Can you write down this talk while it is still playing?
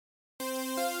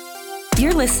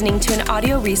You're listening to an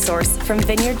audio resource from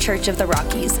Vineyard Church of the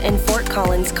Rockies in Fort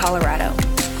Collins, Colorado.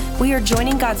 We are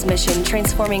joining God's mission,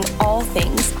 transforming all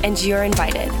things, and you're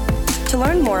invited. To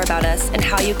learn more about us and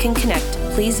how you can connect,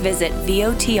 please visit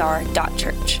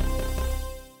votr.church.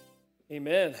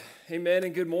 Amen. Amen,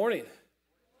 and good morning.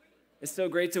 It's so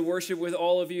great to worship with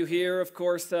all of you here. Of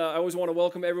course, I always want to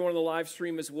welcome everyone on the live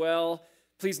stream as well.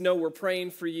 Please know we're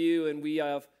praying for you, and we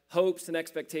have hopes and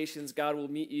expectations God will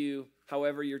meet you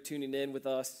however you're tuning in with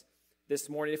us this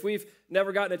morning. If we've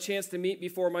never gotten a chance to meet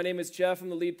before, my name is Jeff. I'm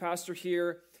the lead pastor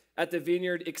here at the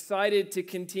Vineyard. Excited to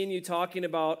continue talking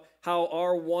about how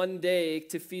our one day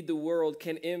to feed the world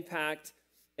can impact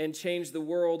and change the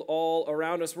world all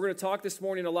around us. We're going to talk this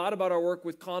morning a lot about our work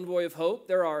with Convoy of Hope.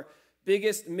 They're our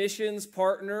biggest missions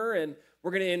partner, and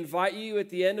we're going to invite you at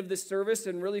the end of this service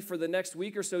and really for the next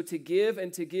week or so to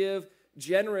give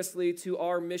generously to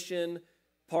our mission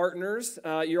partners.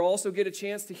 You'll also get a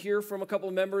chance to hear from a couple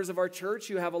of members of our church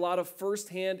who have a lot of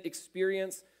firsthand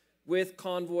experience with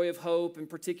Convoy of Hope, in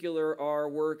particular our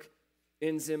work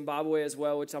in Zimbabwe as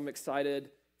well, which I'm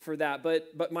excited for that.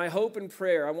 But my hope and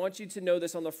prayer, I want you to know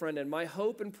this on the front end, my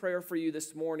hope and prayer for you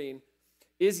this morning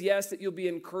is, yes, that you'll be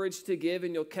encouraged to give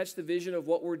and you'll catch the vision of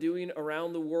what we're doing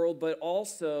around the world, but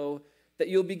also that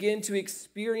you'll begin to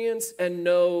experience and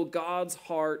know God's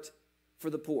heart for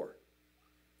the poor.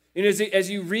 You know, as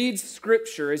you read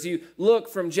Scripture, as you look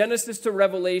from Genesis to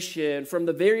Revelation, from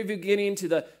the very beginning to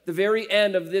the very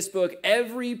end of this book,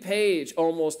 every page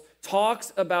almost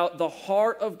talks about the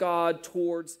heart of God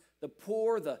towards the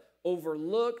poor, the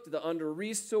overlooked, the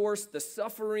under-resourced, the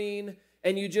suffering,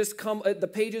 and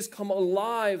the pages come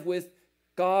alive with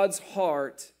God's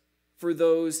heart for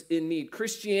those in need.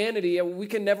 Christianity, and we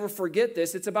can never forget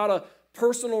this, it's about a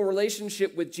personal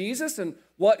relationship with Jesus and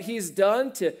what he's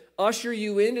done to usher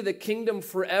you into the kingdom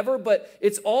forever, but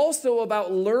it's also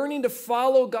about learning to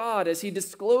follow God as he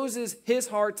discloses his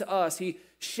heart to us. He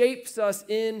shapes us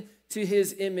into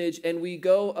his image, and we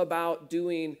go about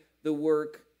doing the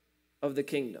work of the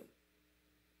kingdom.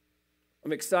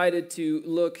 I'm excited to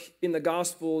look in the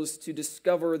Gospels to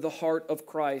discover the heart of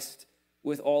Christ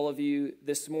with all of you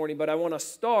this morning, but I want to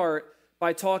start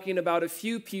by talking about a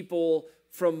few people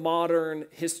from modern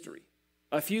history.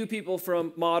 A few people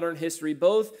from modern history.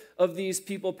 Both of these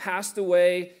people passed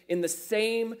away in the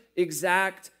same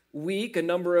exact week a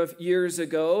number of years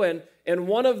ago, and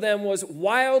one of them was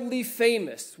wildly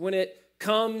famous when it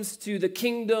comes to the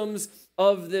kingdoms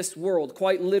of this world,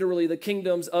 quite literally the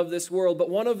kingdoms of this world, but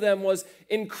one of them was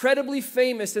incredibly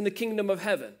famous in the kingdom of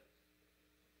heaven,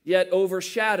 yet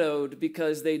overshadowed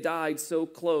because they died so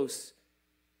close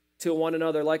to one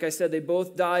another. Like I said, they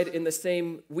both died in the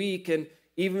same week, and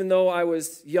even though I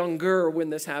was younger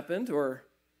when this happened, or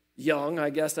young,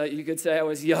 I guess you could say I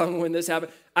was young when this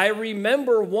happened, I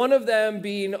remember one of them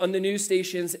being on the news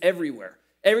stations everywhere.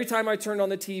 Every time I turned on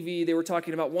the TV, they were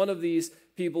talking about one of these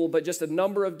people, but just a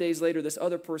number of days later, this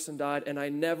other person died, and I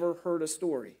never heard a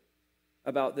story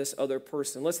about this other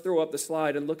person. Let's throw up the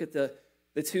slide and look at the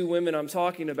two women I'm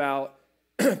talking about,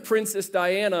 Princess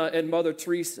Diana and Mother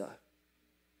Teresa.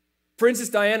 Princess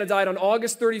Diana died on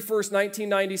August 31st,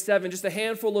 1997. Just a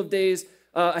handful of days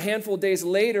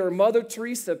later, Mother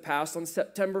Teresa passed on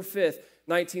September 5th,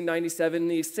 1997,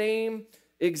 the same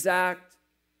exact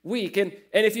week. And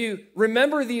if you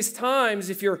remember these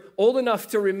times, if you're old enough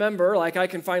to remember, like I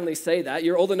can finally say that,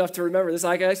 you're old enough to remember this,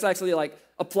 like this actually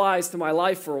applies to my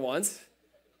life for once.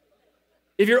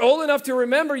 If you're old enough to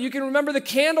remember, you can remember the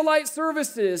candlelight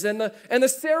services and the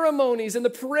ceremonies and the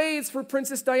parades for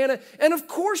Princess Diana. And of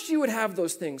course you would have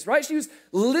those things, right? She was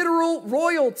literal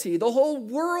royalty. The whole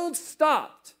world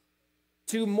stopped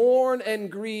to mourn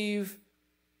and grieve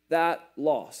that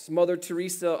loss. Mother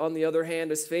Teresa, on the other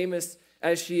hand, as famous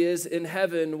as she is in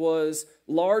heaven, was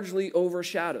largely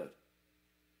overshadowed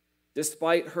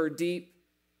despite her deep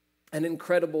and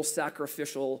incredible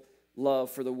sacrificial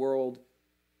love for the world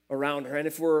around her. And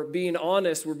if we're being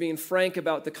honest, we're being frank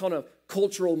about the kind of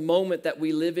cultural moment that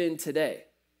we live in today.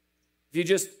 If you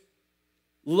just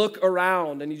look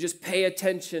around and you just pay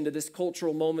attention to this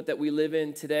cultural moment that we live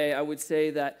in today, I would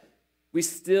say that we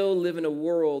still live in a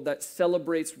world that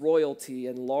celebrates royalty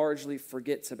and largely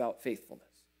forgets about faithfulness.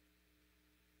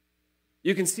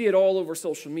 You can see it all over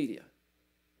social media.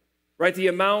 Right? The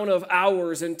amount of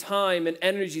hours and time and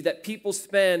energy that people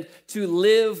spend to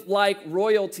live like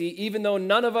royalty, even though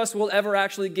none of us will ever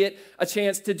actually get a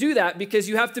chance to do that because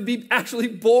you have to be actually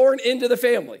born into the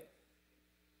family.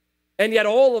 And yet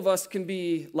all of us can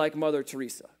be like Mother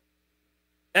Teresa.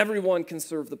 Everyone can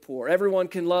serve the poor. Everyone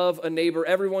can love a neighbor.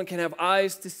 Everyone can have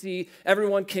eyes to see.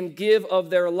 Everyone can give of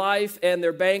their life and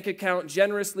their bank account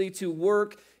generously to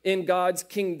work in God's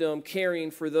kingdom,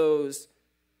 caring for those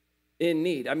in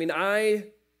need. I mean, I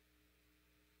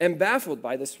am baffled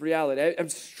by this reality. I'm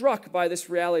struck by this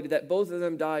reality that both of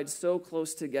them died so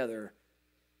close together,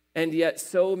 and yet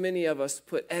so many of us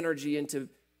put energy into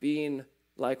being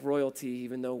like royalty,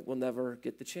 even though we'll never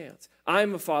get the chance.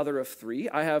 I'm a father of 3.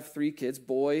 I have 3 kids,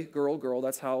 boy, girl, girl.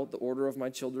 That's how the order of my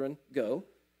children go.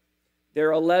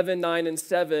 They're 11, 9, and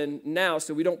 7 now,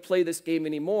 so we don't play this game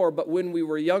anymore. But when we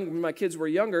were young, when my kids were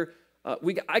younger,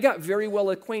 I got very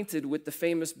well acquainted with the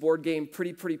famous board game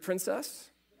Pretty Pretty Princess.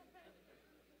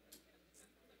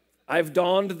 I've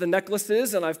donned the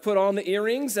necklaces, and I've put on the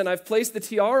earrings, and I've placed the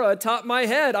tiara atop my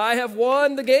head. I have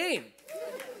won the game.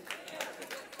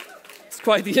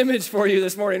 Quite the image for you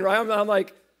this morning, right? I'm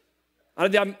like,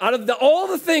 out of all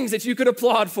the things that you could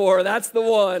applaud for, that's the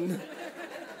one.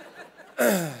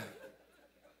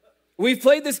 We've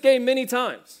played this game many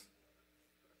times.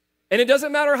 And it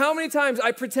doesn't matter how many times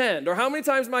I pretend or how many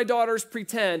times my daughters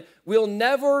pretend, we'll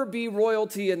never be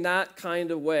royalty in that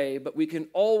kind of way, but we can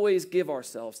always give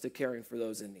ourselves to caring for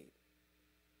those in need.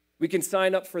 We can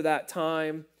sign up for that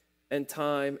time and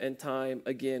time and time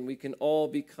again. We can all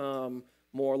become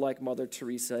more like Mother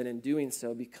Teresa, and in doing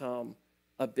so, become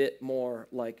a bit more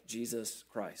like Jesus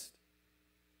Christ.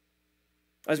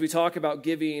 As we talk about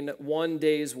giving one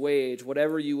day's wage,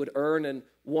 whatever you would earn in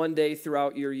one day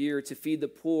throughout your year to feed the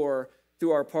poor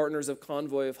through our partners of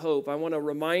Convoy of Hope, I want to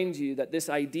remind you that this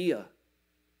idea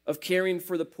of caring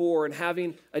for the poor and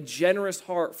having a generous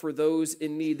heart for those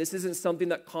in need, this isn't something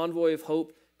that Convoy of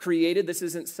Hope created. This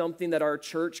isn't something that our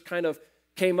church kind of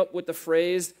came up with the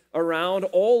phrase around.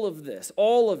 All of this,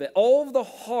 all of it, all of the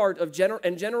heart of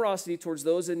generosity towards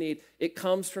those in need, it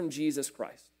comes from Jesus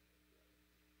Christ.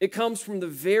 It comes from the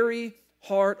very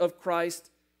heart of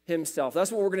Christ himself. That's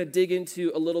what we're going to dig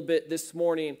into a little bit this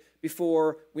morning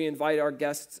before we invite our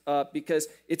guests up, because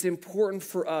it's important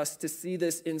for us to see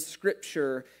this in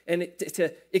Scripture and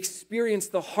to experience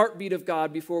the heartbeat of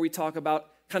God before we talk about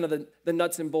kind of the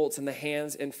nuts and bolts and the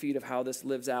hands and feet of how this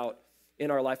lives out in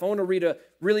our life. I want to read a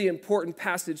really important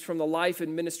passage from the life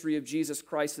and ministry of Jesus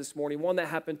Christ this morning, one that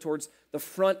happened towards the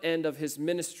front end of his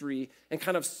ministry and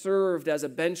kind of served as a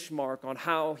benchmark on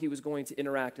how he was going to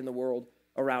interact in the world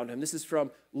around him. This is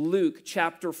from Luke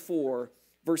chapter 4,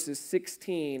 verses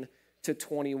 16 to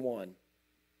 21.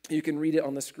 You can read it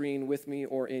on the screen with me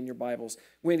or in your Bibles.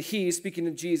 Speaking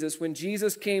of Jesus, when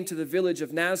Jesus came to the village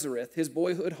of Nazareth, his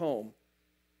boyhood home,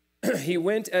 he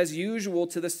went as usual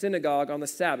to the synagogue on the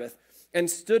Sabbath and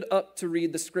stood up to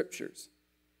read the Scriptures.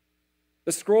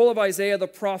 The scroll of Isaiah the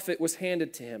prophet was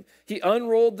handed to him. He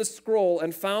unrolled the scroll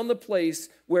and found the place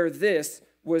where this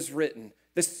was written: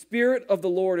 "The Spirit of the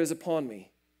Lord is upon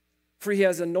me, for he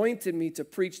has anointed me to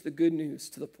preach the good news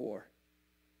to the poor.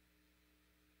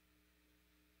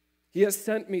 He has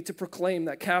sent me to proclaim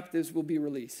that captives will be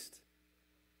released,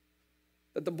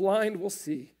 that the blind will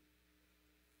see,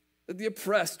 that the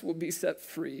oppressed will be set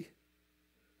free,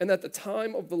 and that the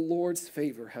time of the Lord's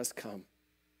favor has come."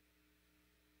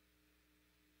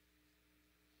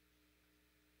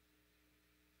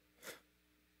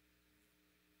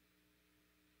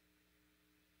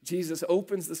 Jesus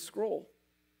opens the scroll,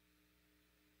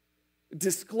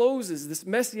 discloses this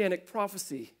messianic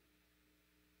prophecy,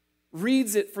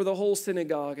 reads it for the whole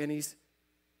synagogue, and he's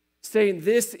saying,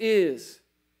 this is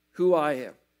who I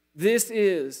am. This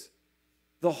is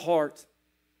the heart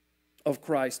of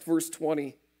Christ. Verse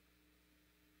 20.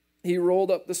 He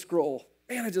rolled up the scroll.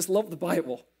 Man, I just love the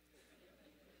Bible.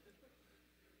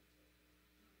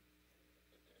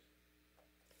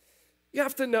 You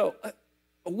have to know,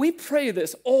 we pray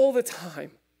this all the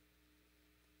time.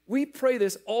 We pray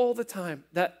this all the time,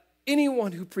 that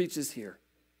anyone who preaches here,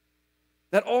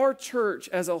 that our church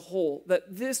as a whole,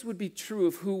 that this would be true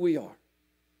of who we are.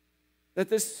 That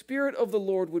the Spirit of the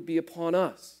Lord would be upon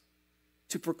us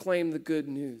to proclaim the good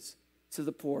news to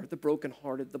the poor, the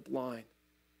brokenhearted, the blind,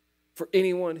 for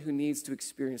anyone who needs to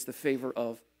experience the favor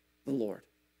of the Lord.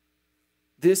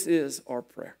 This is our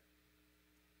prayer.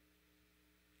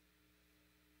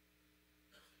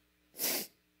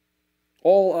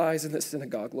 All eyes in the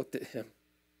synagogue looked at him.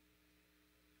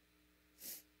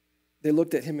 They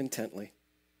looked at him intently.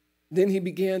 Then he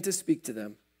began to speak to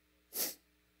them.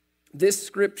 This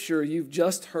scripture you've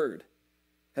just heard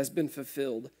has been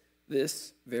fulfilled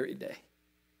this very day.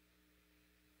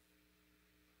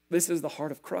 This is the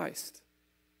heart of Christ.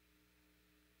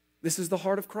 This is the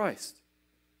heart of Christ.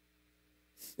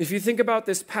 If you think about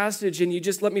this passage and you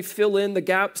just let me fill in the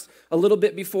gaps a little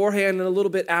bit beforehand and a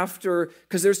little bit after,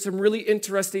 because there's some really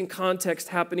interesting context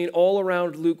happening all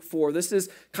around Luke 4. This is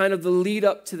kind of the lead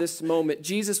up to this moment.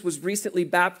 Jesus was recently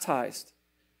baptized.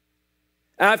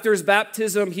 After his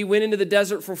baptism, he went into the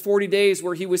desert for 40 days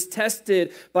where he was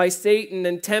tested by Satan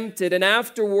and tempted. And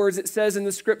afterwards, it says in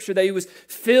the scripture that he was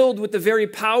filled with the very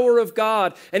power of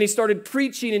God. And he started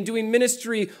preaching and doing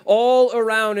ministry all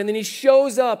around. And then he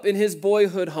shows up in his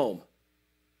boyhood home,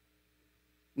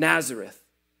 Nazareth.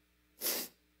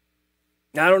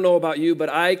 Now, I don't know about you, but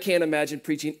I can't imagine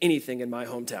preaching anything in my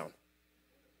hometown.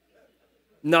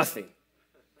 Nothing.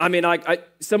 I mean,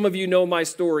 some of you know my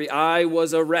story. I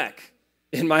was a wreck.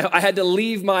 I had to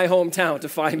leave my hometown to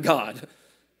find God.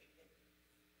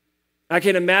 I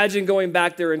can imagine going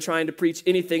back there and trying to preach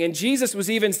anything. And Jesus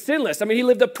was even sinless. I mean, he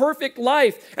lived a perfect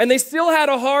life, and they still had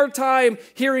a hard time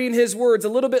hearing his words. A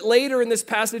little bit later in this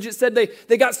passage, it said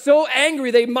they got so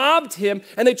angry, they mobbed him,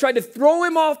 and they tried to throw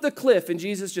him off the cliff, and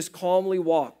Jesus just calmly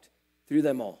walked through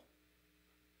them all.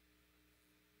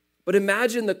 But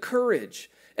imagine the courage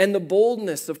and the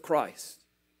boldness of Christ.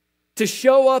 To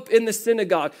show up in the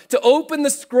synagogue, to open the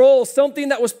scroll, something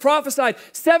that was prophesied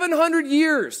 700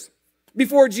 years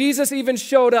before Jesus even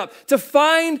showed up, to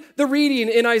find the reading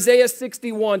in Isaiah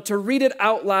 61, to read it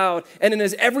out loud, and then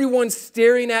as everyone's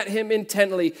staring at him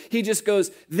intently, he just goes,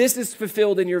 this is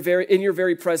fulfilled in your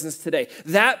very presence today.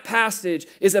 That passage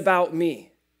is about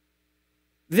me.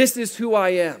 This is who I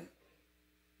am.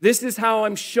 This is how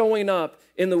I'm showing up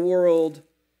in the world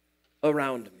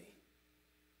around me.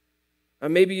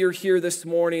 Maybe you're here this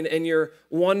morning and you're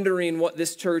wondering what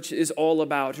this church is all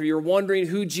about, or you're wondering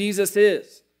who Jesus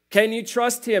is. Can you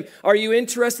trust him? Are you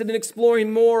interested in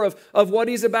exploring more of what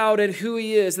he's about and who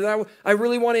he is? And I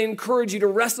really want to encourage you to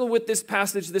wrestle with this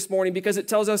passage this morning because it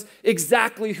tells us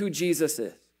exactly who Jesus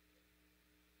is.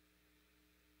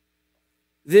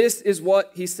 This is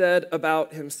what he said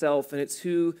about himself, and it's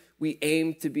who we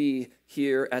aim to be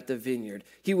here at the Vineyard.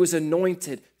 He was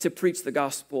anointed to preach the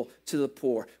gospel to the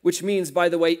poor, which means, by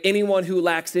the way, anyone who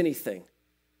lacks anything.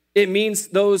 It means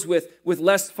those with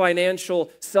less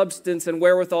financial substance and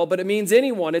wherewithal, but it means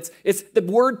anyone. It's the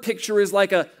word picture is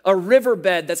like a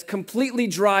riverbed that's completely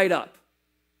dried up.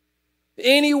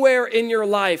 Anywhere in your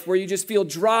life where you just feel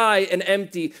dry and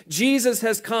empty, Jesus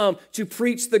has come to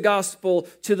preach the gospel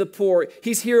to the poor.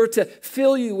 He's here to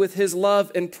fill you with his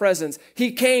love and presence.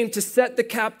 He came to set the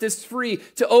captives free,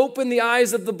 to open the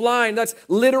eyes of the blind. That's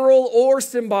literal or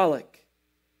symbolic.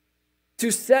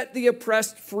 To set the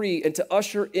oppressed free and to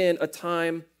usher in a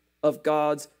time of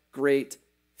God's great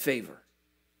favor.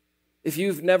 If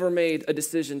you've never made a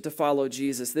decision to follow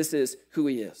Jesus, this is who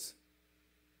he is.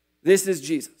 This is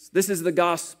Jesus. This is the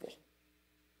gospel.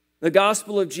 The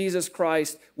gospel of Jesus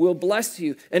Christ will bless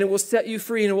you, and it will set you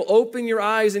free, and it will open your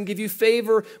eyes and give you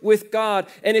favor with God.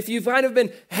 And if you've kind of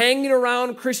been hanging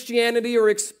around Christianity or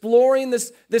exploring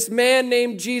this man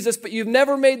named Jesus, but you've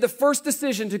never made the first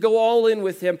decision to go all in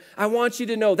with him, I want you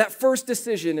to know that first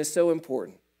decision is so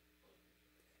important.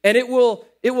 And it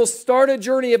will start a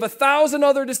journey of 1,000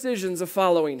 other decisions of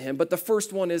following him, but the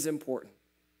first one is important.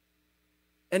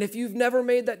 And if you've never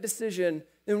made that decision,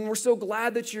 then we're so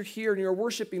glad that you're here and you're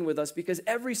worshiping with us, because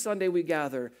every Sunday we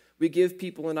gather, we give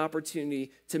people an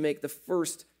opportunity to make the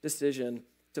first decision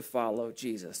to follow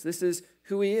Jesus. This is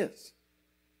who he is.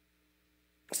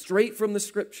 Straight from the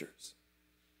scriptures.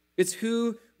 It's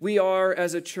who we are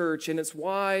as a church, and it's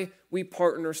why we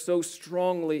partner so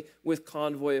strongly with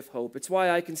Convoy of Hope. It's why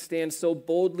I can stand so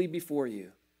boldly before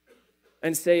you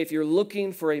and say, if you're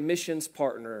looking for a missions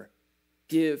partner,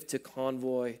 give to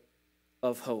Convoy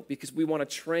of Hope, because we want to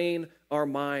train our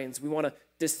minds. We want to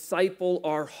disciple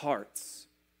our hearts.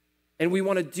 And we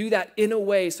want to do that in a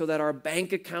way so that our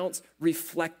bank accounts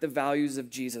reflect the values of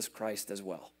Jesus Christ as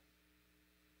well.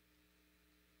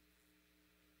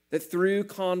 That through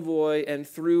Convoy and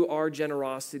through our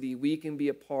generosity, we can be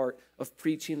a part of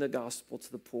preaching the gospel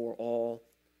to the poor all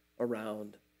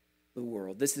around the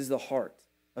world. This is the heart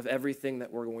of everything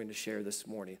that we're going to share this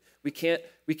morning. We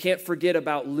can't forget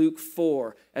about Luke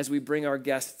 4 as we bring our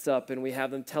guests up and we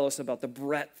have them tell us about the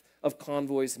breadth of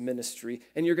Convoy's ministry.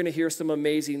 And you're going to hear some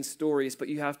amazing stories, but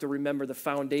you have to remember the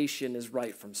foundation is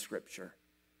right from Scripture.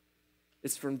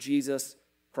 It's from Jesus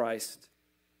Christ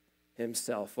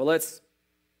himself. Well, let's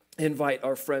invite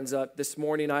our friends up. This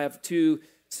morning I have two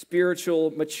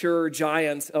spiritual, mature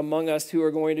giants among us who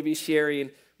are going to be sharing,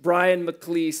 Brian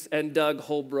McLeese and Doug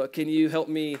Holbrook. Can you help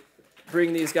me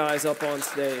bring these guys up on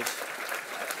stage?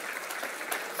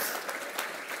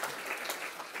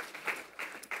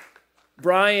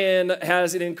 Brian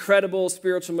has an incredible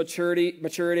spiritual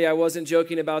maturity. I wasn't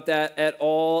joking about that at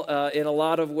all. In a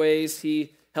lot of ways,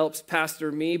 he helps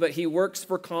pastor me, but he works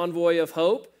for Convoy of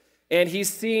Hope, and he's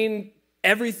seen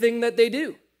everything that they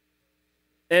do.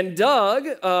 And Doug,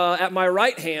 at my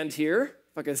right hand here,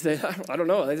 if I could say, I don't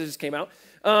know, I think it just came out,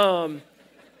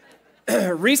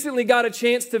 recently got a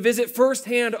chance to visit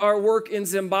firsthand our work in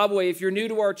Zimbabwe. If you're new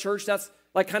to our church, that's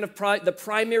like kind of the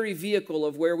primary vehicle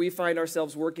of where we find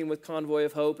ourselves working with Convoy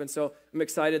of Hope. And so I'm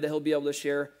excited that he'll be able to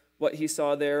share what he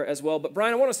saw there as well. But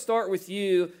Brian, I want to start with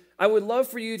you. I would love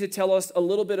for you to tell us a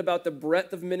little bit about the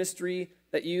breadth of ministry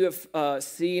that you have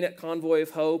seen at Convoy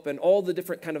of Hope and all the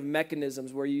different kind of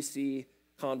mechanisms where you see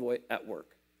Convoy at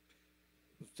work.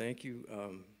 Thank you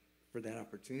for that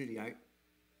opportunity. I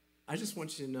just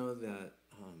want you to know that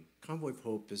Convoy of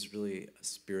Hope is really a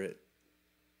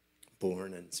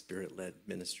Spirit-born and Spirit-led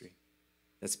ministry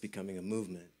that's becoming a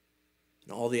movement.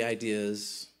 And all the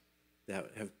ideas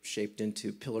that have shaped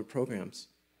into pillar programs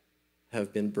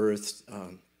have been birthed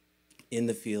in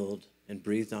the field and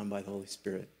breathed on by the Holy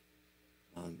Spirit.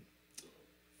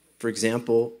 For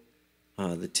example,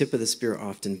 the tip of the spear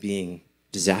often being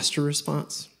disaster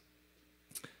response.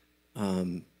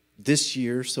 This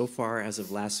year, so far, as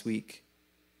of last week,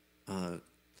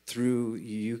 through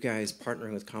you guys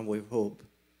partnering with Convoy of Hope,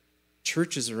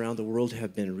 churches around the world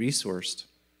have been resourced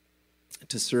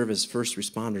to serve as first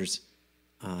responders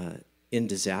in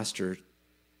disaster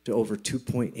to over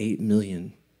 2.8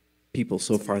 million people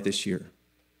so far this year.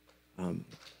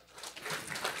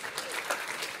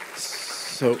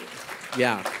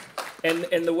 Yeah.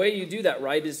 And the way you do that,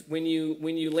 right, is when you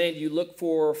land, you look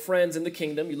for friends in the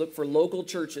kingdom, you look for local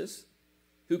churches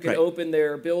who can open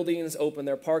their buildings, open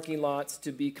their parking lots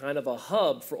to be kind of a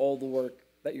hub for all the work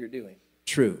that you're doing.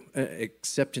 True,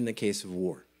 except in the case of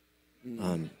war.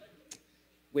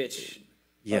 Which,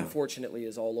 unfortunately,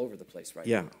 is all over the place right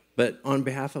now. Yeah, but on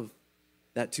behalf of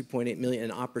that 2.8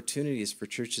 million, opportunities for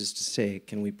churches to say,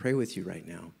 can we pray with you right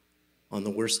now on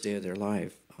the worst day of their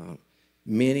life?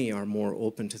 Many are more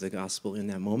open to the gospel in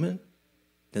that moment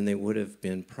than they would have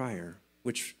been prior,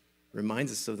 which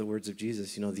reminds us of the words of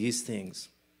Jesus. You know, these things,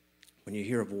 when you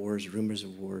hear of wars, rumors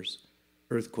of wars,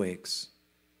 earthquakes,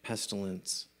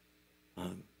 pestilence,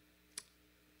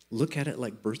 look at it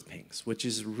like birth pangs, which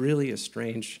is really a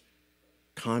strange,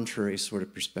 contrary sort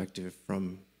of perspective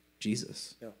from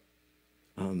Jesus. Yeah.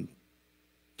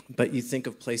 But you think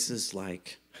of places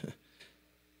like,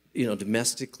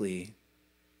 domestically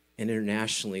and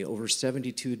internationally, over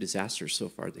 72 disasters so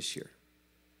far this year.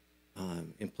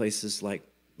 In places like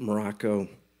Morocco,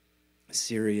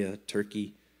 Syria,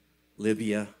 Turkey,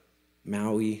 Libya,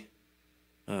 Maui,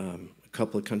 a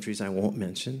couple of countries I won't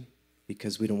mention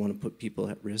because we don't want to put people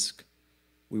at risk.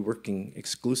 We're working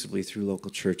exclusively through local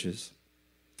churches.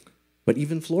 But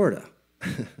even Florida.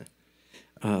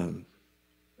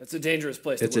 That's a dangerous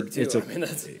place to work, too.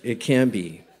 It can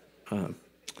be.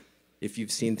 If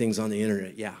you've seen things on the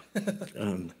internet, yeah.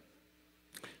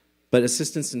 But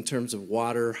assistance in terms of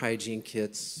water, hygiene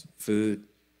kits, food,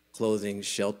 clothing,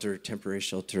 shelter, temporary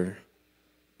shelter,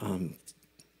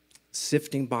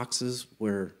 sifting boxes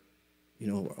where,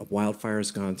 a wildfire has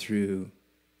gone through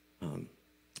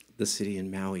the city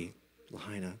in Maui,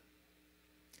 Lahaina,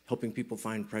 helping people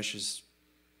find precious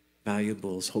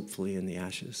valuables, hopefully in the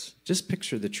ashes. Just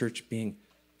picture the church being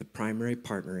the primary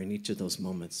partner in each of those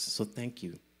moments. So thank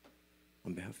you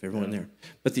on behalf of everyone there.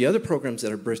 But the other programs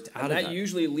that are birthed out of that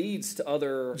usually leads to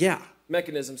other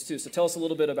mechanisms too. So tell us a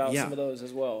little bit about some of those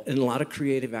as well. In a lot of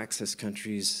creative access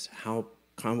countries, how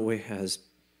Convoy has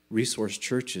resourced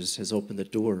churches has opened the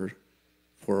door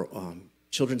for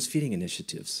children's feeding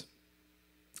initiatives.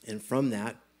 And from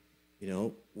that,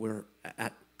 we're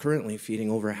currently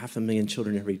feeding over 500,000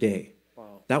 children every day.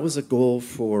 Wow. That was a goal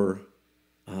for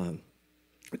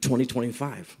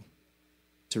 2025.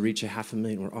 To reach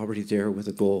 500,000, we're already there with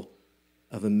a goal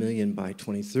of 1 million by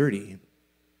 2030.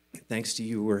 Thanks to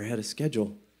you, we're ahead of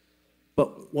schedule.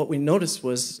 But what we noticed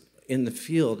was in the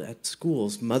field at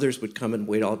schools, mothers would come and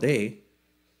wait all day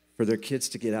for their kids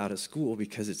to get out of school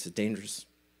because it's a dangerous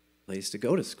place to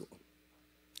go to school.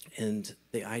 And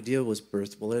the idea was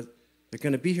birthed, well, they're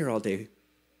going to be here all day.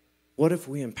 What if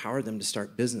we empower them to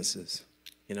start businesses?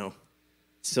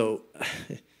 So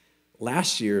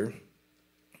last year,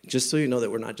 just so you know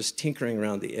that we're not just tinkering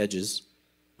around the edges,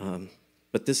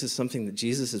 but this is something that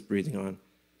Jesus is breathing on.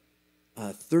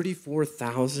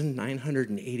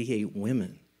 34,988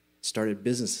 women started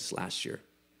businesses last year.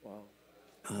 Wow.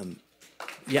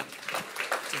 Yeah.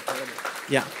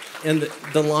 Yeah. And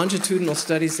the longitudinal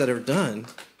studies that are done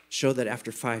show that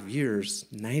after 5 years,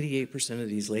 98% of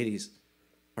these ladies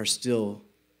are still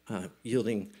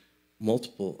yielding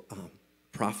multiple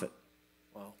profit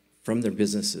Wow. from their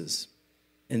businesses.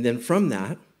 And then from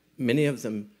that, many of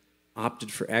them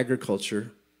opted for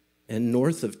agriculture, and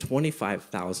north of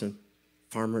 25,000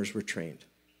 farmers were trained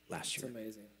last year. It's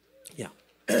amazing. Yeah.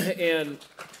 And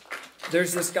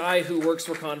there's this guy who works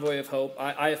for Convoy of Hope.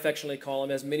 I affectionately call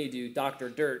him, as many do, Dr.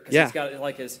 Dirt, because he's got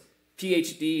like his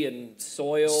PhD in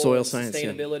soil science,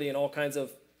 sustainability, and all kinds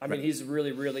of, I mean, he's a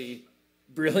really, really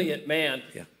brilliant man.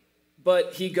 Yeah.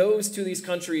 But he goes to these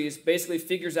countries, basically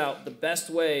figures out the best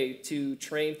way to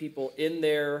train people in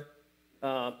their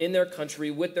country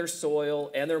with their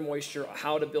soil and their moisture,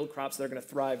 how to build crops that are going to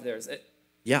thrive there.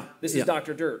 This is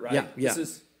Dr. Dirt, right? Yeah.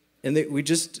 We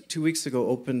just 2 weeks ago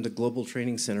opened a global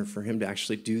training center for him to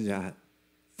actually do that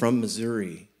from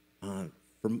Missouri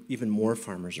for even more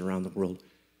farmers around the world.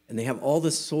 And they have all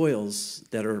the soils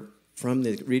that are from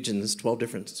the regions, 12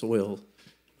 different soil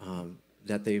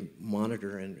that they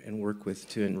monitor and work with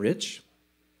to enrich.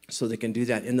 So they can do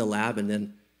that in the lab and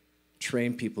then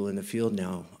train people in the field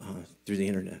now through the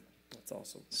internet. That's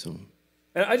awesome. So,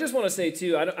 and I just want to say,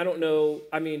 too, I don't know,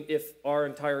 I mean, if our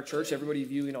entire church, everybody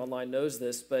viewing online knows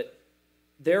this, but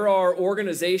there are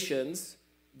organizations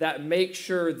that make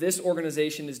sure this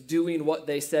organization is doing what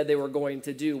they said they were going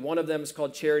to do. One of them is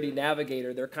called Charity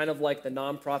Navigator. They're kind of like the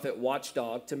nonprofit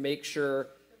watchdog to make sure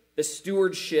the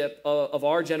stewardship of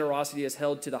our generosity is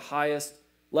held to the highest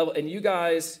level. And you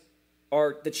guys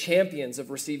are the champions of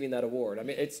receiving that award. I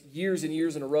mean, it's years and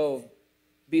years in a row of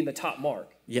being the top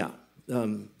mark. Yeah.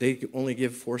 They only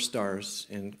give 4 stars,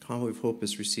 and Convoy of Hope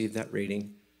has received that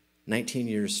rating 19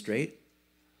 years straight.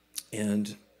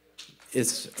 And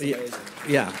it's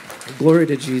yeah, glory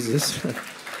to Jesus.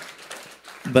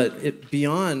 But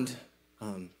beyond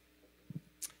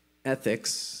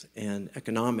ethics and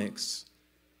economics,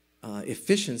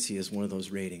 efficiency is one of those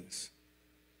ratings.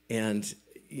 And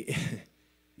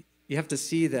you have to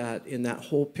see that in that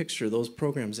whole picture, those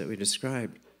programs that we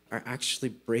described are actually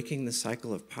breaking the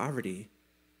cycle of poverty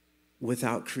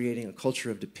without creating a culture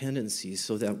of dependency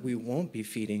so that we won't be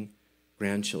feeding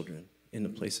grandchildren in the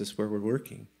places where we're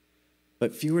working.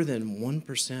 But fewer than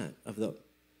 1% of the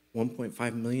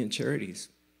 1.5 million charities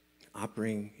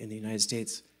operating in the United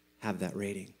States have that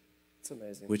rating. It's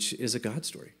amazing. Which is a God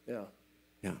story. Yeah.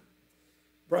 Yeah.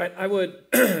 Brian, I would,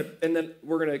 and then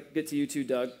we're going to get to you too,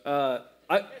 Doug.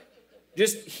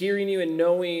 Just hearing you and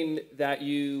knowing that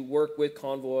you work with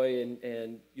Convoy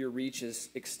and your reach is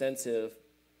extensive,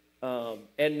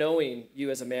 and knowing you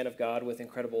as a man of God with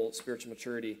incredible spiritual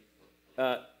maturity,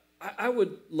 I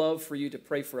would love for you to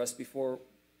pray for us before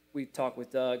we talk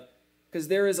with Doug, because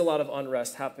there is a lot of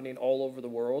unrest happening all over the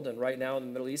world, and right now in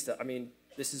the Middle East, I mean,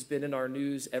 this has been in our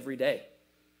news every day,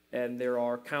 and there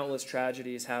are countless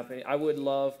tragedies happening. I would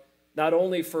love not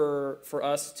only for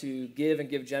us to give and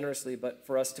give generously, but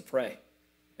for us to pray.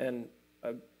 And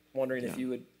I'm wondering if you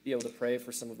would be able to pray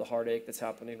for some of the heartache that's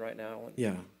happening right now,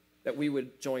 and that we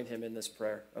would join him in this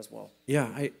prayer as well. Yeah,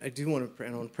 I do want to pray.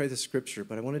 I want to pray the scripture,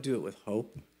 but I want to do it with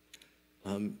hope.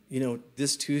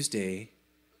 This Tuesday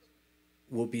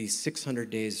will be 600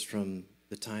 days from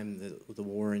the time the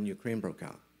war in Ukraine broke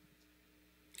out.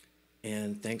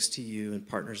 And thanks to you and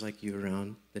partners like you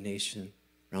around the nation,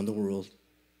 around the world,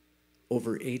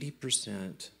 over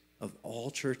 80% of all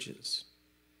churches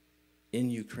in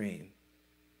Ukraine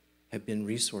have been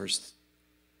resourced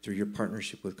through your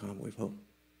partnership with Convoy of Hope.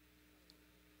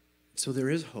 So there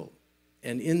is hope.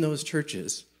 And in those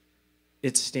churches,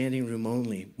 it's standing room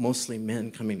only, mostly men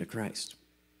coming to Christ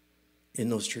in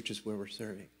those churches where we're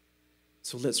serving.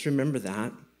 So let's remember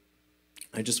that.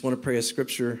 I just want to pray a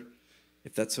scripture,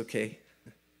 if that's okay.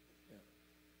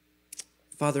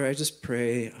 Father, I just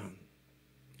pray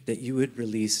that you would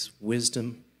release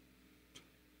wisdom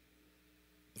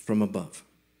from above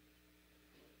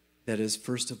that is,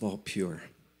 first of all, pure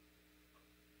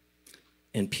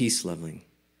and peace-loving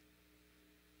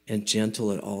and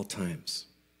gentle at all times.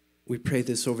 We pray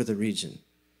this over the region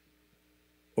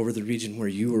where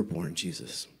you were born,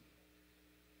 Jesus.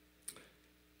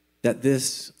 That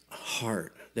this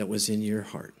heart that was in your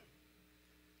heart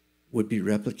would be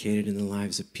replicated in the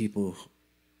lives of people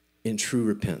in true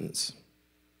repentance.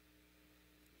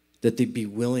 That they'd be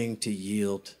willing to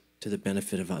yield to the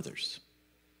benefit of others.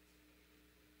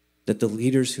 That the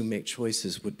leaders who make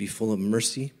choices would be full of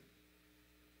mercy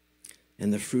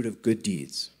and the fruit of good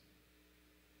deeds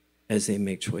as they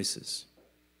make choices.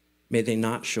 May they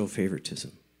not show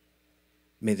favoritism.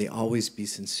 May they always be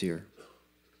sincere.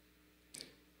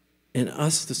 And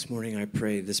us this morning, I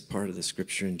pray this part of the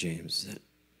scripture in James, that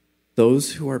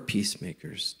those who are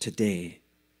peacemakers today,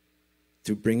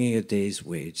 through bringing a day's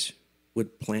wage,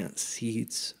 would plant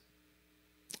seeds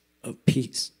of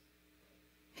peace.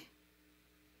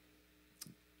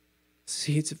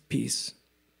 Seeds of peace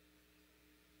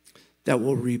that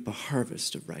will reap a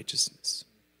harvest of righteousness.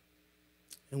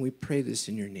 And we pray this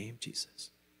in your name,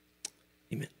 Jesus.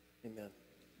 Amen. Amen.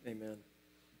 Amen.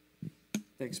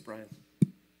 Thanks, Brian.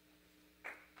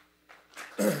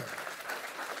 You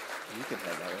can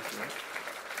have that one.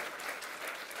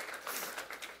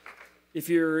 If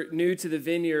you're new to the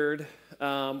Vineyard,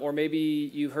 or maybe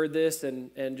you heard this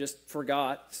and just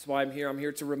forgot, that's why I'm here. I'm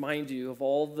here to remind you of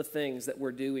all the things that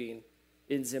we're doing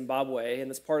in Zimbabwe, and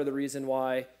that's part of the reason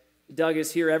why Doug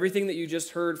is here. Everything that you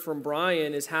just heard from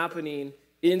Brian is happening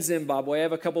in Zimbabwe. I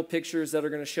have a couple pictures that are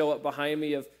going to show up behind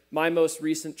me of my most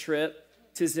recent trip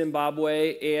to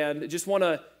Zimbabwe, and just want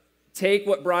to take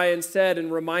what Brian said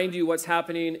and remind you what's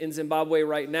happening in Zimbabwe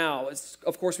right now.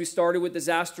 Of course, we started with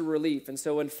disaster relief, and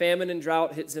so when famine and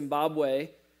drought hit Zimbabwe,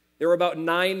 there were about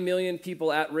 9 million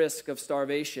people at risk of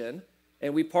starvation,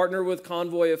 and we partnered with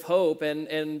Convoy of Hope,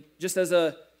 and just as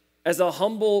a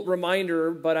humble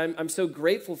reminder, but I'm so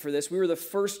grateful for this, we were the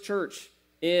first church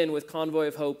in with Convoy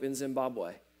of Hope in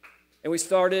Zimbabwe. And we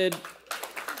started,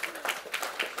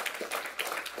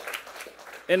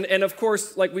 and of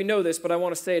course, like we know this, but I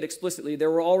want to say it explicitly,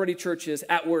 there were already churches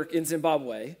at work in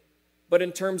Zimbabwe, but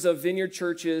in terms of Vineyard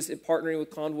churches and partnering with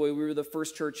Convoy, we were the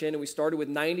first church in, and we started with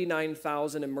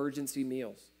 99,000 emergency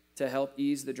meals to help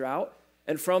ease the drought.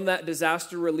 And from that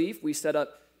disaster relief, we set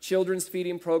up children's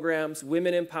feeding programs,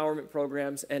 women empowerment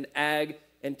programs, and ag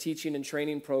and teaching and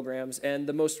training programs. And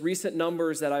the most recent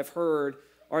numbers that I've heard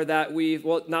are that we've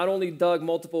not only dug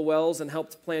multiple wells and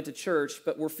helped plant a church,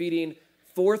 but we're feeding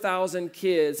 4,000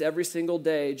 kids every single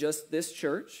day, just this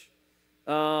church.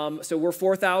 So we're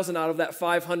 4,000 out of that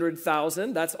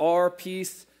 500,000. That's our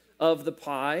piece of the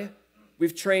pie.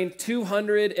 We've trained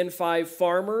 205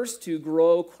 farmers to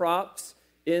grow crops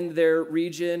in their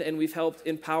region, and we've helped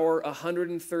empower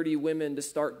 130 women to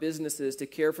start businesses to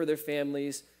care for their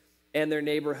families and their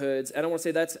neighborhoods. And I want to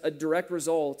say that's a direct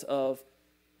result of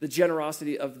the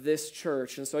generosity of this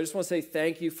church. And so I just want to say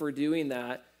thank you for doing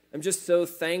that. I'm just so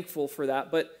thankful for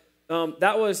that. But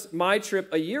that was my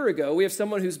trip a year ago. We have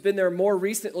someone who's been there more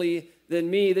recently than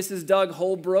me. This is Doug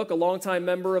Holbrook, a longtime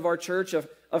member of our church,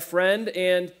 a friend,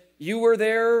 and you were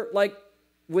there like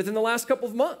within the last couple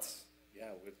of months.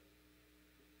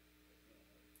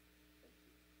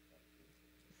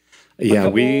 Yeah,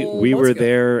 we were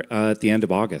there at the end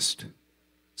of August.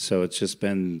 So it's just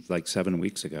been like 7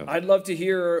 weeks ago. I'd love to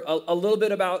hear a little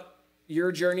bit about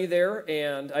your journey there.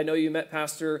 And I know you met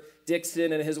Pastor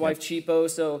Dixon and his wife Chipo.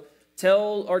 So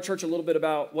tell our church a little bit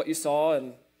about what you saw.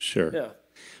 And Sure. Yeah.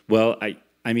 Well,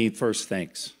 I mean, first,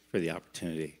 thanks for the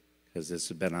opportunity, because this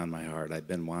has been on my heart. I've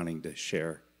been wanting to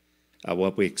share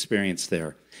what we experienced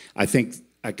there. I think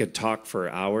I could talk for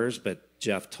hours, but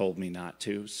Jeff told me not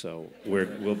to, so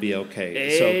we'll be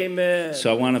okay. Amen.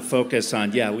 So I want to focus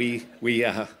on, we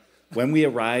when we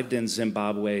arrived in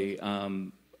Zimbabwe,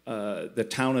 the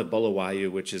town of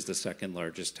Bulawayo, which is the second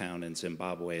largest town in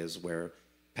Zimbabwe, is where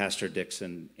Pastor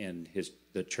Dixon and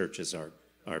the churches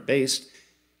are based.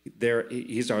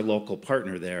 He's our local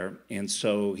partner there, and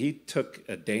so he took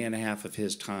a day and a half of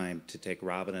his time to take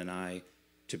Robin and I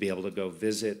to be able to go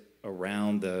visit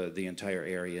around the entire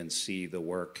area and see the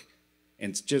work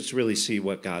and just really see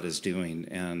what God is doing,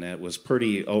 and it was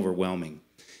pretty overwhelming.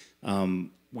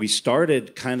 We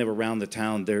started kind of around the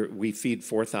town. There, we feed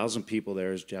 4,000 people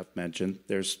there, as Jeff mentioned.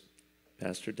 There's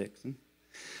Pastor Dixon.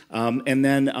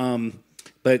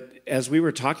 But as we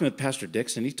were talking with Pastor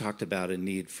Dixon, he talked about a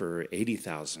need for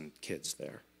 80,000 kids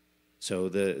there. So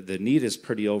the need is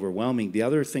pretty overwhelming. The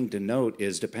other thing to note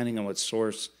is, depending on what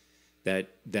source that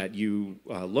you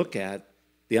look at,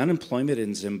 the unemployment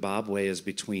in Zimbabwe is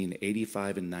between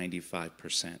 85 and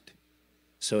 95%.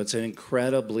 So it's an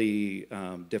incredibly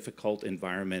difficult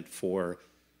environment for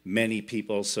many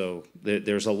people. So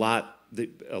there's a lot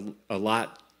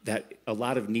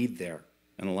of need there,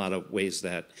 and a lot of ways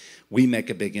that we make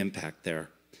a big impact there.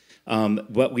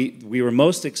 What we were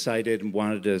most excited and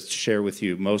wanted to share with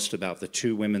you most about the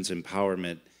two women's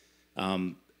empowerment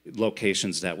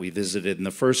locations that we visited. And the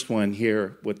first one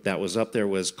here, that was up there,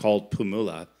 was called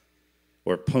Pumula.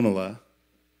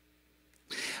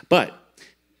 But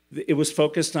it was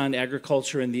focused on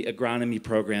agriculture and the agronomy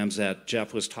programs that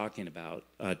Jeff was talking about,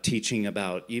 teaching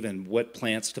about even what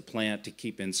plants to plant to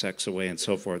keep insects away and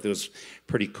so forth. It was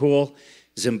pretty cool.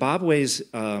 Zimbabwe's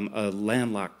a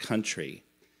landlocked country.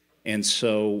 And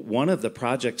so one of the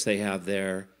projects they have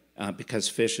there, because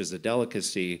fish is a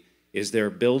delicacy, is they're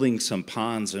building some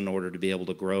ponds in order to be able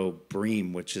to grow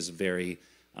bream, which is very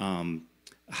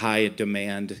high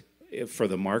demand for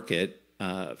the market.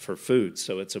 for food.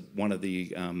 So it's one of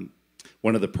the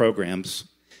programs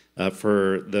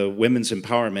for the women's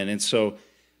empowerment. And so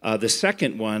the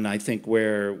second one, I think,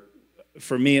 where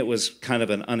for me it was kind of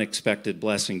an unexpected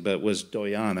blessing, but was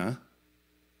Doyana.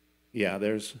 Yeah,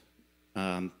 there's,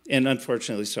 and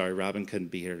unfortunately, sorry, Robin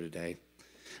couldn't be here today.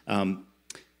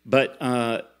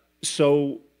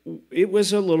 So it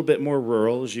was a little bit more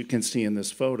rural, as you can see in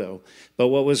this photo. But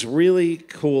what was really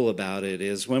cool about it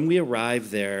is when we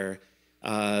arrived there,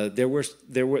 there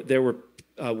were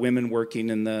women working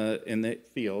in the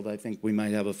field. I think we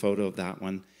might have a photo of that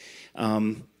one.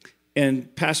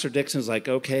 And Pastor Dixon's like,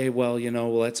 okay, well,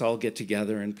 let's all get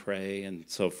together and pray and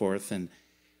so forth. And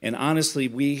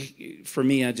honestly, for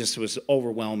me, it just was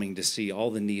overwhelming to see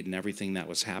all the need and everything that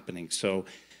was happening. So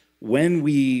when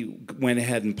we went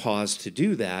ahead and paused to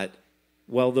do that,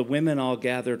 well, the women all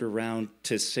gathered around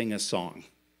to sing a song.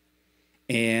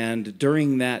 And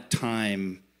during that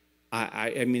time,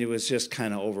 I mean, it was just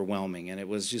kind of overwhelming. And it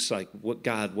was just like,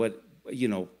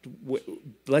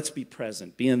 let's be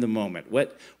present, be in the moment.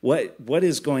 What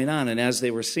is going on? And as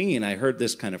they were singing, I heard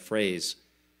this kind of phrase,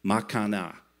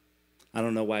 makana. I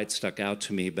don't know why it stuck out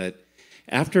to me, but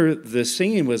after the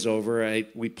singing was over,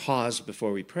 we paused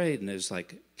before we prayed, and it was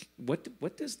like, what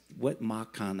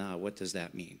makana, what does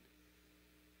that mean?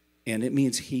 And it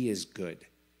means he is good.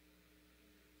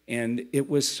 And it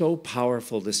was so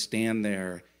powerful to stand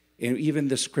there, and even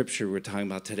the scripture we're talking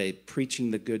about today,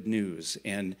 preaching the good news,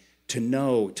 and to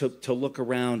know, to look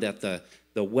around at the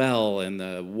well and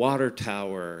the water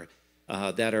tower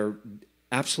that are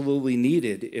absolutely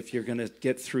needed if you're going to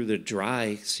get through the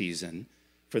dry season,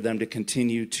 for them to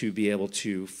continue to be able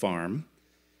to farm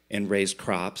and raise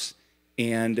crops.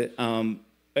 And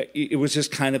it was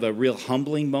just kind of a real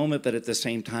humbling moment, but at the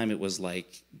same time, it was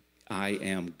like, I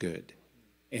am good.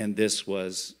 And this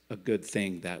was a good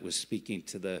thing that was speaking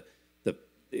to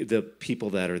the people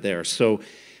that are there. So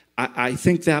I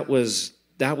think that was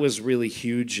really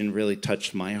huge and really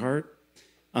touched my heart.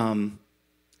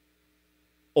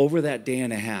 Over that day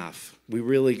and a half, we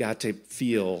really got to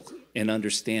feel and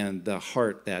understand the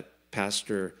heart that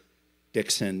Pastor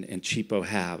Dixon and Chipo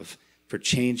have for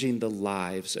changing the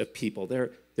lives of people.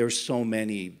 There's so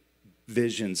many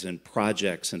visions and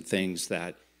projects and things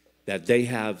that they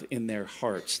have in their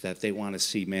hearts that they want to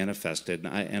see manifested,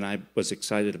 and I was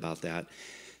excited about that.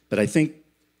 But I think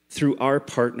through our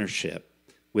partnership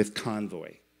with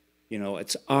Convoy,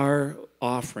 it's our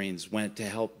offerings went to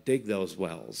help dig those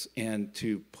wells and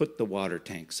to put the water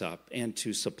tanks up and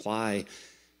to supply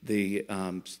the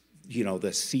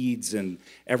seeds and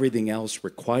everything else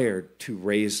required to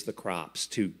raise the crops,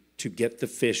 to get the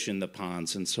fish in the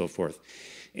ponds and so forth.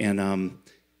 And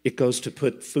it goes to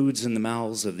put foods in the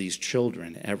mouths of these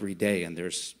children every day, and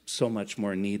there's so much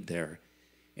more need there.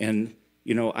 And,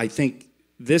 I think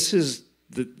this is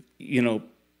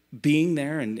being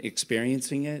there and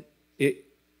experiencing it,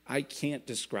 I can't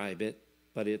describe it,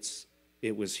 but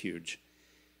it was huge.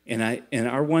 And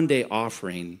our one-day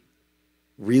offering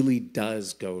really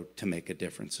does go to make a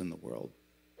difference in the world.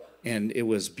 And it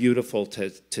was beautiful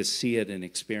to see it and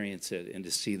experience it and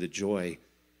to see the joy.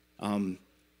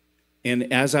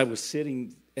 And as I was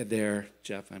sitting there,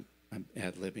 Jeff, I'm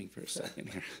ad-libbing for a second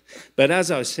here. But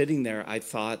as I was sitting there, I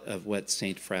thought of what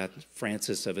St.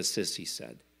 Francis of Assisi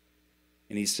said.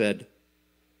 And he said,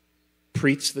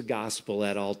 preach the gospel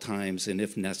at all times, and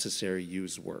if necessary,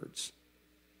 use words.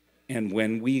 And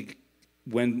when we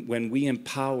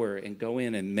empower and go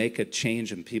in and make a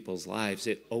change in people's lives,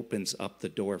 it opens up the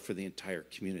door for the entire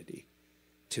community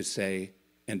to say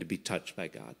and to be touched by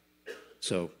God.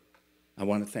 So I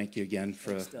want to thank you again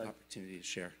for the opportunity to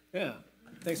share. Yeah,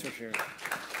 thanks for sharing.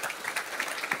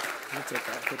 I'll take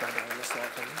that, put that down on the slot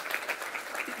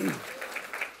for me.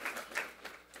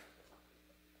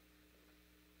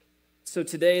 So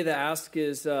today the ask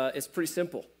is pretty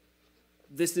simple.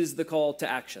 This is the call to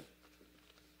action.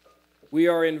 We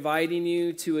are inviting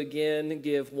you to again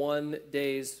give 1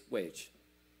 day's wage.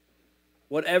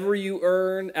 Whatever you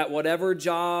earn at whatever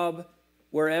job,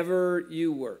 wherever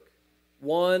you work,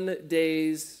 1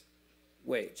 day's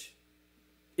wage.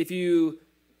 If you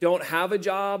don't have a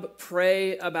job,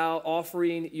 pray about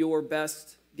offering your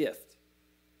best gift.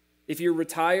 If you're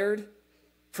retired,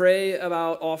 pray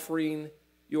about offering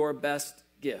your best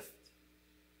gift.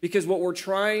 Because what we're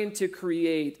trying to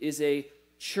create is a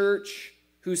church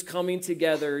who's coming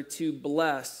together to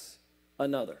bless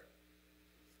another.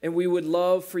 And we would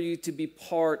love for you to be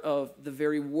part of the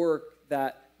very work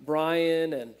that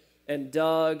Brian and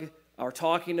Doug are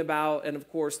talking about, and of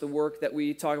course the work that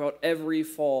we talk about every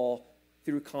fall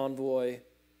through Convoy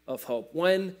of Hope.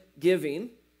 When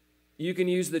giving, You can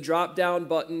use the drop-down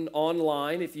button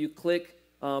online. If you click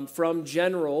from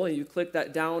General and you click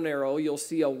that down arrow, you'll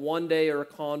see a one-day or a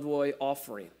convoy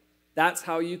offering. That's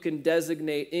how you can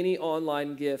designate any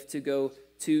online gift to go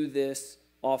to this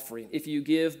offering. If you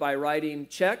give by writing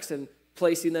checks and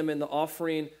placing them in the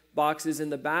offering boxes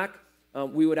in the back,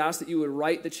 we would ask that you would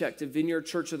write the check to Vineyard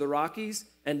Church of the Rockies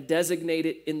and designate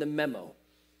it in the memo.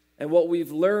 And what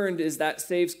we've learned is that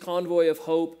saves Convoy of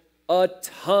Hope a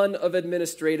ton of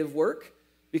administrative work,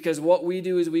 because what we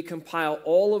do is we compile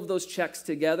all of those checks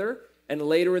together, and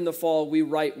later in the fall, we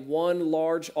write one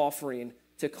large offering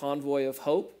to Convoy of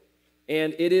Hope.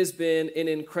 And it has been an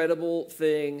incredible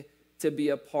thing to be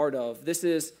a part of. This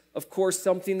is, of course,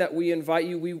 something that we invite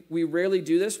you. We rarely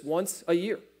do this once a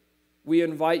year. We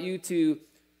invite you to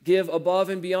give above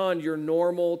and beyond your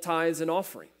normal tithes and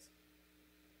offerings.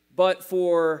 But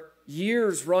for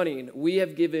years running, we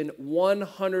have given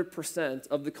 100%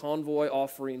 of the convoy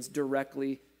offerings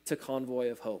directly to Convoy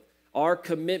of Hope. Our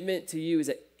commitment to you is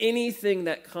that anything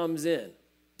that comes in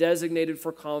designated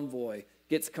for convoy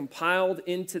gets compiled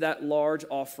into that large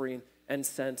offering and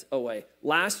sent away.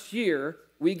 Last year,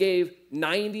 we gave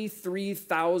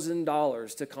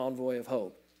 $93,000 to Convoy of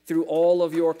Hope through all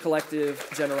of your collective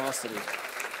generosity.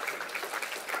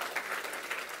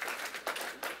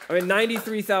 I mean,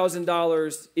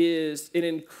 $93,000 is an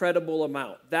incredible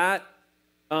amount. That,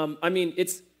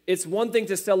 it's one thing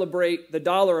to celebrate the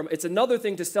dollar amount. It's another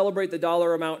thing to celebrate the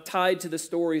dollar amount tied to the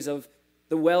stories of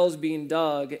the wells being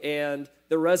dug and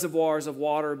the reservoirs of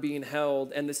water being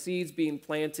held and the seeds being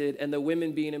planted and the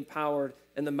women being empowered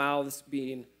and the mouths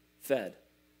being fed.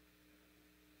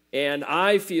 And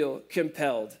I feel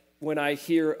compelled when I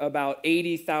hear about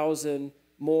 80,000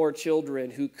 more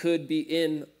children who could be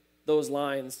in those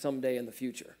lines someday in the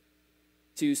future,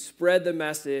 to spread the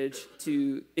message,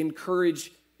 to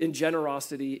encourage in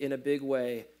generosity in a big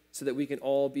way so that we can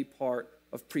all be part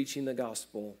of preaching the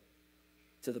gospel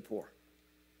to the poor.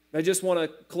 I just want to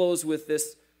close with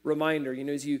this reminder.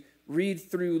 As you read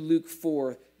through Luke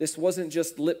 4, this wasn't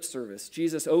just lip service.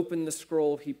 Jesus opened the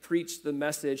scroll, he preached the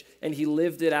message, and he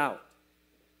lived it out.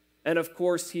 And of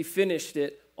course, he finished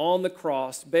it on the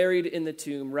cross, buried in the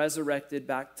tomb, resurrected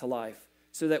back to life,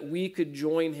 so that we could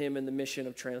join him in the mission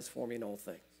of transforming all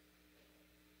things.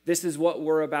 This is what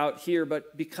we're about here,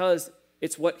 but because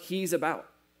it's what he's about.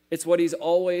 It's what he's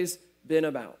always been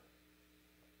about.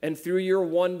 And through your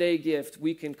one-day gift,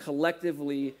 we can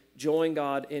collectively join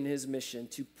God in his mission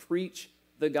to preach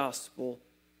the gospel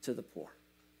to the poor.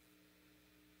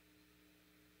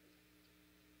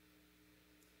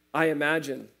 I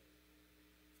imagine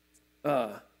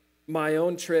my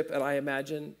own trip, and I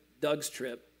imagine Doug's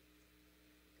trip,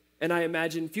 and I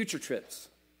imagine future trips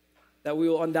that we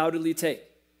will undoubtedly take.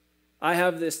 I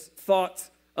have this thought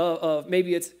of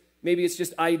maybe it's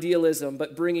just idealism,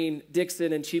 but bringing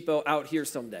Dixon and Cheapo out here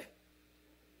someday.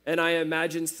 And I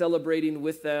imagine celebrating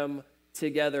with them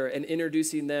together and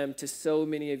introducing them to so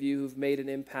many of you who've made an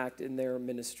impact in their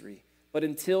ministry. But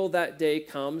until that day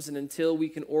comes and until we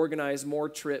can organize more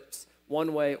trips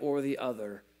one way or the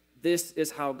other, this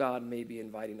is how God may be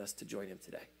inviting us to join him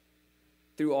today,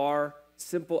 through our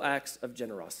simple acts of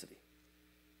generosity.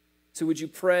 So would you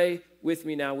pray with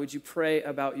me now? Would you pray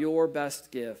about your best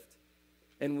gift?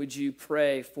 And would you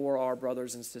pray for our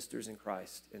brothers and sisters in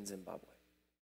Christ in Zimbabwe?